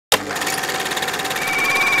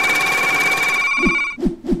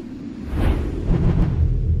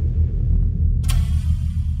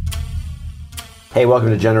Hey, welcome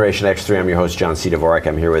to Generation X3. I'm your host, John C. Dvorak.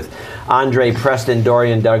 I'm here with Andre Preston,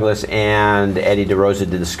 Dorian Douglas, and Eddie DeRosa to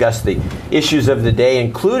discuss the issues of the day,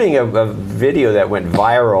 including a video that went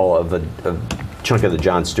viral of a chunk of the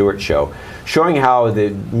Jon Stewart show, showing how the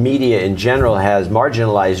media in general has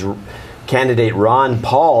marginalized candidate Ron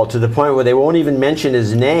Paul to the point where they won't even mention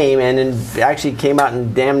his name, and then actually came out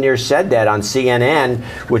and damn near said that on CNN,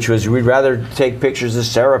 which was, we'd rather take pictures of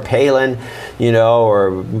Sarah Palin, you know,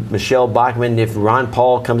 or Michelle Bachmann. If Ron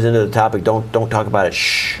Paul comes into the topic, don't talk about it.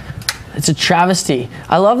 Shh. It's a travesty.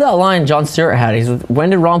 I love that line Jon Stewart had. He's,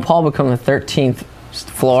 when did Ron Paul become the 13th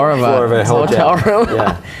floor of a hotel room?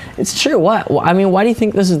 Yeah. It's true. What? I mean, why do you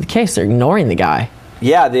think this is the case? They're ignoring the guy.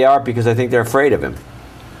 Yeah, they are, because I think they're afraid of him.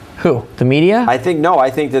 Who? The media? I think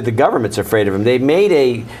that the government's afraid of him. They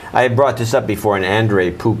made I brought this up before and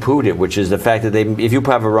Andre poo-pooed it, which is the fact that if you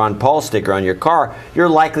have a Ron Paul sticker on your car, you're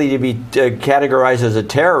likely to be categorized as a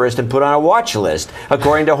terrorist and put on a watch list,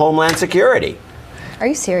 according to Homeland Security. Are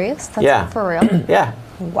you serious? That's Yeah. For real? Yeah.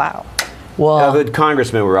 Wow. Well, the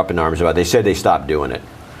congressmen were up in arms about it. They said they stopped doing it.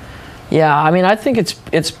 yeah, I mean, I think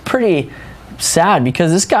it's pretty sad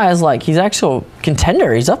because this guy is like, he's actually a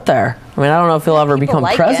contender. He's up there. I mean, I don't know if he'll ever become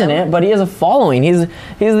like president, but he has a following. He's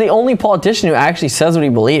the only politician who actually says what he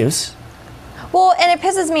believes. Well, and it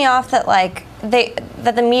pisses me off that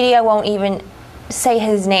that the media won't even say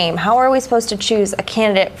his name. How are we supposed to choose a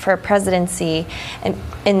candidate for a presidency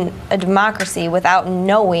in a democracy without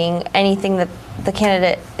knowing anything that the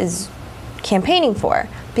candidate is campaigning for?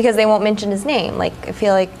 Because they won't mention his name. Like, I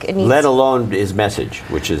feel like it needs. Let alone his message,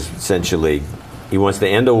 which is essentially he wants to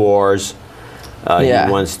end the wars. Yeah.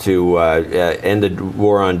 He wants to end the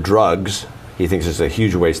war on drugs. He thinks it's a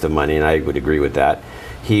huge waste of money, and I would agree with that.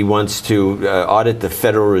 He wants to audit the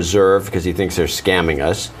Federal Reserve because he thinks they're scamming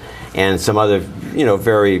us, and some other,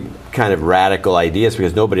 very kind of radical ideas,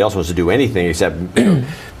 because nobody else wants to do anything except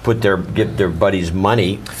get their buddies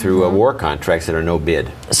money through war contracts that are no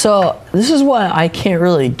bid. So this is what I can't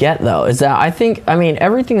really get, though, is that I mean,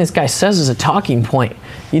 everything this guy says is a talking point.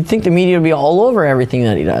 You'd think the media would be all over everything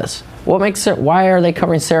that he does. Why are they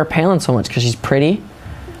covering Sarah Palin so much? Because she's pretty?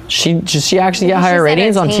 Does she actually get higher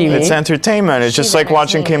ratings on TV? It's entertainment. It's just like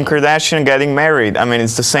watching Kim Kardashian getting married. I mean,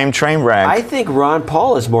 it's the same train wreck. I think Ron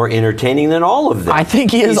Paul is more entertaining than all of them. I think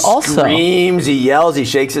he is also. He screams, he yells, he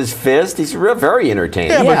shakes his fist. He's very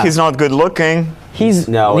entertaining. Yeah, but he's not good looking. He's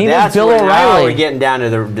no, that's Bill O'Reilly. Now we're getting down to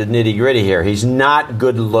the nitty gritty here. He's not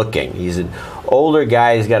good looking. He's an older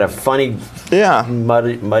guy. He's got a funny,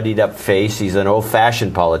 muddied up face. He's an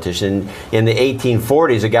old-fashioned politician. In the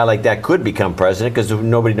 1840s, a guy like that could become president because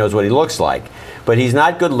nobody knows what he looks like. But he's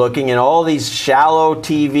not good looking in all these shallow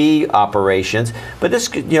TV operations. But this,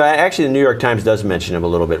 actually, the New York Times does mention him a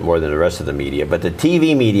little bit more than the rest of the media. But the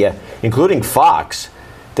TV media, including Fox,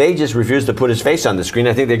 they just refuse to put his face on the screen.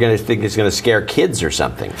 I think they're going to think it's going to scare kids or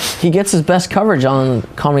something. He gets his best coverage on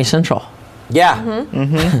Comedy Central. Yeah.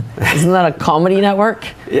 Isn't that a comedy network?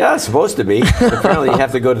 Yeah, it's supposed to be. Apparently you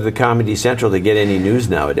have to go to the Comedy Central to get any news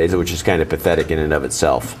nowadays, which is kind of pathetic in and of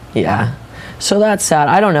itself. Yeah. So that's sad.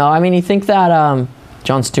 I don't know. I mean, you think that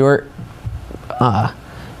Jon Stewart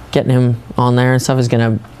getting him on there and stuff is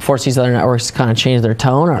going to force these other networks to kind of change their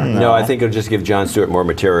tone? Or no, I think it'll just give Jon Stewart more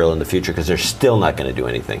material in the future because they're still not going to do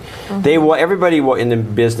anything. Everybody in the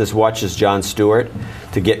business watches Jon Stewart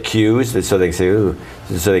to get cues, so they can say, ooh,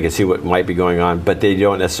 so they can see what might be going on, but they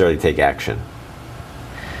don't necessarily take action.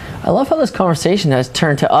 I love how this conversation has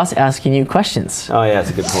turned to us asking you questions. Oh yeah, that's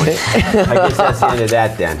a good point. I guess that's the end of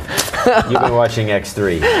that then. You've been watching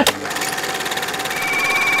X3.